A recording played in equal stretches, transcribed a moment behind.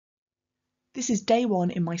This is day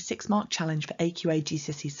one in my 6-mark challenge for AQA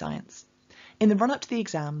GCSE Science. In the run-up to the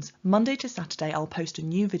exams, Monday to Saturday I'll post a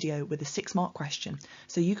new video with a 6-mark question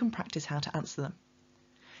so you can practice how to answer them.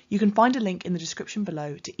 You can find a link in the description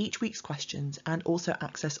below to each week's questions and also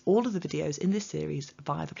access all of the videos in this series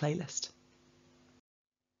via the playlist.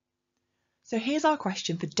 So here's our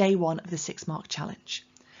question for day one of the 6-mark challenge.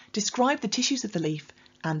 Describe the tissues of the leaf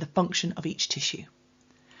and the function of each tissue.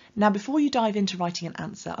 Now, before you dive into writing an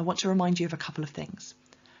answer, I want to remind you of a couple of things.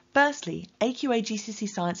 Firstly, AQA GCSE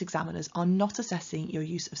Science examiners are not assessing your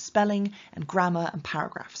use of spelling and grammar and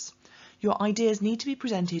paragraphs. Your ideas need to be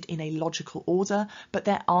presented in a logical order, but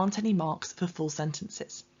there aren't any marks for full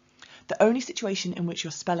sentences. The only situation in which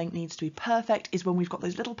your spelling needs to be perfect is when we've got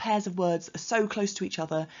those little pairs of words that are so close to each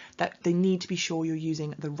other that they need to be sure you're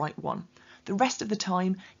using the right one. The rest of the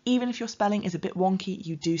time, even if your spelling is a bit wonky,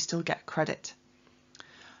 you do still get credit.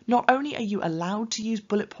 Not only are you allowed to use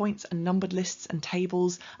bullet points and numbered lists and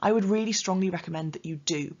tables, I would really strongly recommend that you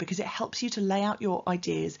do, because it helps you to lay out your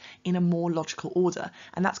ideas in a more logical order,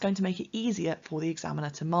 and that's going to make it easier for the examiner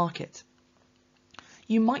to mark it.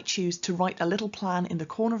 You might choose to write a little plan in the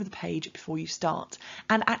corner of the page before you start,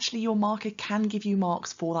 and actually your marker can give you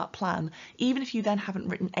marks for that plan, even if you then haven't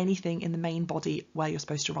written anything in the main body where you're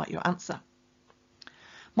supposed to write your answer.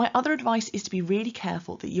 My other advice is to be really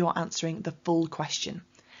careful that you are answering the full question.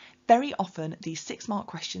 Very often these 6-mark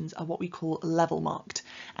questions are what we call level marked,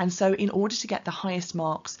 and so in order to get the highest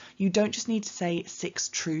marks you don't just need to say 6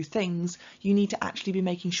 true things, you need to actually be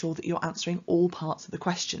making sure that you're answering all parts of the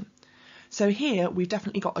question. So here we've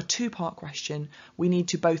definitely got a 2-part question. We need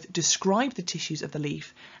to both describe the tissues of the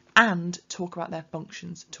leaf and talk about their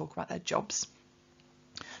functions, talk about their jobs.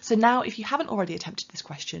 So now, if you haven't already attempted this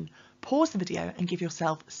question, pause the video and give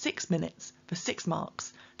yourself 6 minutes for 6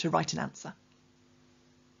 marks to write an answer.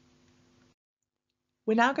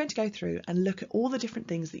 We're now going to go through and look at all the different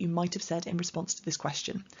things that you might have said in response to this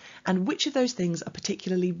question, and which of those things are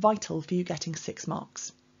particularly vital for you getting 6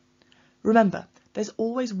 marks. Remember, there's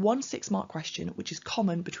always one 6-mark question which is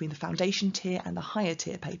common between the foundation tier and the higher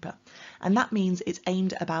tier paper, and that means it's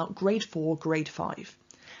aimed at about grade 4, grade 5.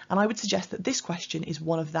 And I would suggest that this question is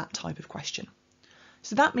one of that type of question.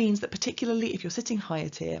 So that means that particularly if you're sitting higher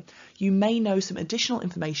tier, you may know some additional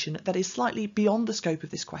information that is slightly beyond the scope of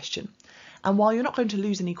this question. And while you're not going to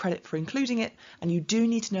lose any credit for including it, and you do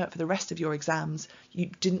need to know it for the rest of your exams, you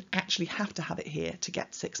didn't actually have to have it here to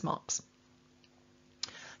get 6 marks.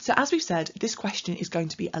 So as we've said, this question is going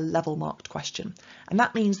to be a level marked question, and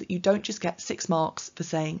that means that you don't just get 6 marks for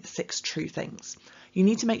saying 6 true things. You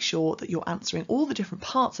need to make sure that you're answering all the different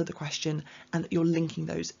parts of the question and that you're linking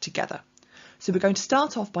those together. So we're going to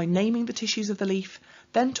start off by naming the tissues of the leaf,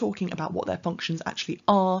 then talking about what their functions actually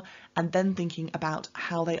are, and then thinking about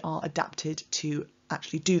how they are adapted to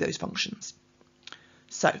actually do those functions.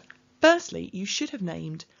 So firstly, you should have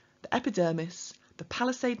named the epidermis, the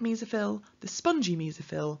palisade mesophyll, the spongy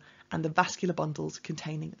mesophyll, and the vascular bundles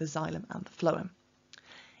containing the xylem and the phloem.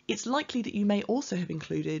 It's likely that you may also have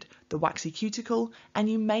included the waxy cuticle, and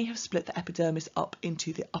you may have split the epidermis up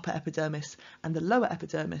into the upper epidermis and the lower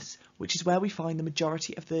epidermis, which is where we find the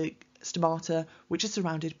majority of the stomata, which are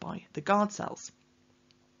surrounded by the guard cells.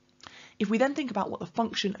 If we then think about what the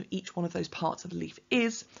function of each one of those parts of the leaf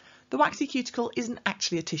is, the waxy cuticle isn't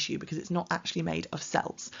actually a tissue because it's not actually made of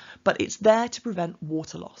cells, but it's there to prevent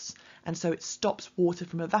water loss, and so it stops water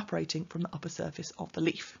from evaporating from the upper surface of the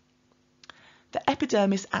leaf. The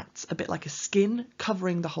epidermis acts a bit like a skin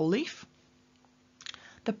covering the whole leaf.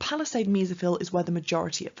 The palisade mesophyll is where the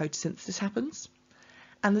majority of photosynthesis happens,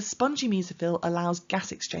 and the spongy mesophyll allows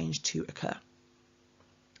gas exchange to occur.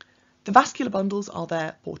 The vascular bundles are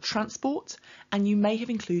there for transport, and you may have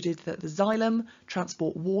included that the xylem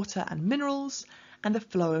transport water and minerals, and the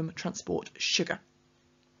phloem transport sugar.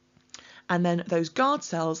 And then those guard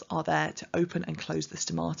cells are there to open and close the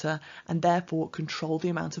stomata and therefore control the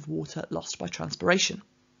amount of water lost by transpiration.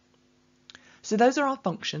 So those are our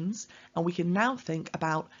functions, and we can now think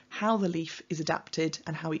about how the leaf is adapted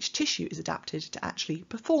and how each tissue is adapted to actually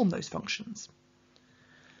perform those functions.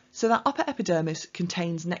 So that upper epidermis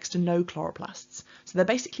contains next to no chloroplasts, so they're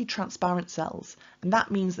basically transparent cells, and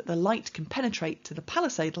that means that the light can penetrate to the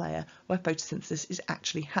palisade layer where photosynthesis is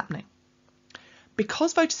actually happening.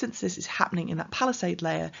 Because photosynthesis is happening in that palisade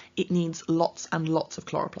layer, it needs lots and lots of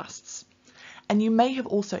chloroplasts. And you may have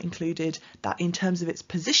also included that in terms of its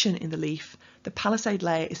position in the leaf, the palisade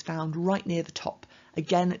layer is found right near the top,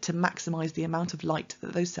 again to maximise the amount of light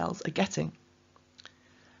that those cells are getting.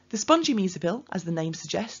 The spongy mesophyll, as the name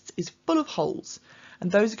suggests, is full of holes,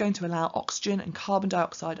 and those are going to allow oxygen and carbon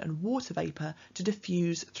dioxide and water vapour to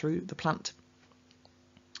diffuse through the plant.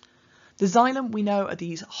 The xylem we know are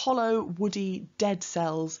these hollow, woody, dead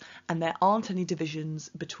cells, and there aren't any divisions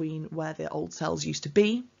between where the old cells used to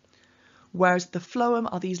be. Whereas the phloem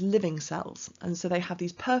are these living cells, and so they have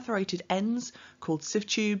these perforated ends called sieve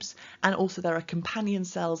tubes, and also there are companion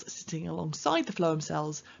cells sitting alongside the phloem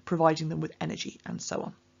cells, providing them with energy and so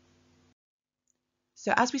on.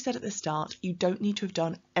 So as we said at the start, you don't need to have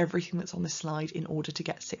done everything that's on this slide in order to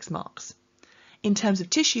get 6 marks. In terms of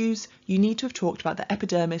tissues, you need to have talked about the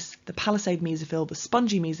epidermis, the palisade mesophyll, the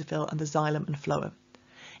spongy mesophyll, and the xylem and phloem.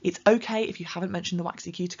 It's okay if you haven't mentioned the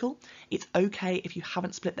waxy cuticle, it's okay if you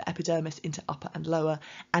haven't split the epidermis into upper and lower,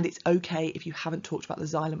 and it's okay if you haven't talked about the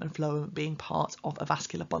xylem and phloem being part of a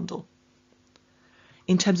vascular bundle.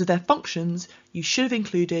 In terms of their functions, you should have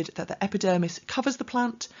included that the epidermis covers the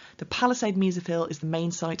plant, the palisade mesophyll is the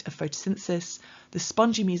main site of photosynthesis, the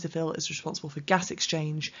spongy mesophyll is responsible for gas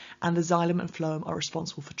exchange, and the xylem and phloem are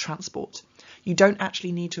responsible for transport. You don't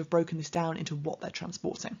actually need to have broken this down into what they're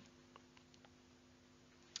transporting.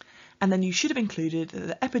 And then you should have included that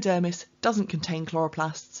the epidermis doesn't contain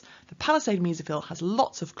chloroplasts, the palisade mesophyll has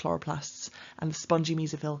lots of chloroplasts, and the spongy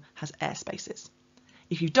mesophyll has air spaces.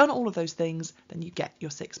 If you've done all of those things, then you get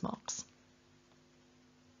your 6 marks.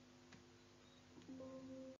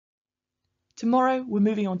 Tomorrow we're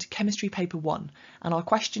moving on to chemistry paper 1, and our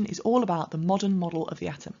question is all about the modern model of the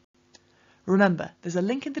atom. Remember, there's a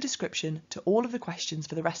link in the description to all of the questions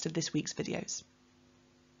for the rest of this week's videos.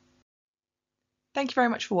 Thank you very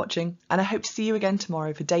much for watching, and I hope to see you again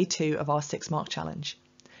tomorrow for day 2 of our 6 mark challenge.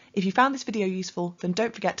 If you found this video useful, then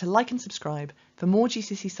don't forget to like and subscribe for more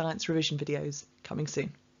GCSE Science revision videos coming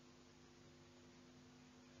soon.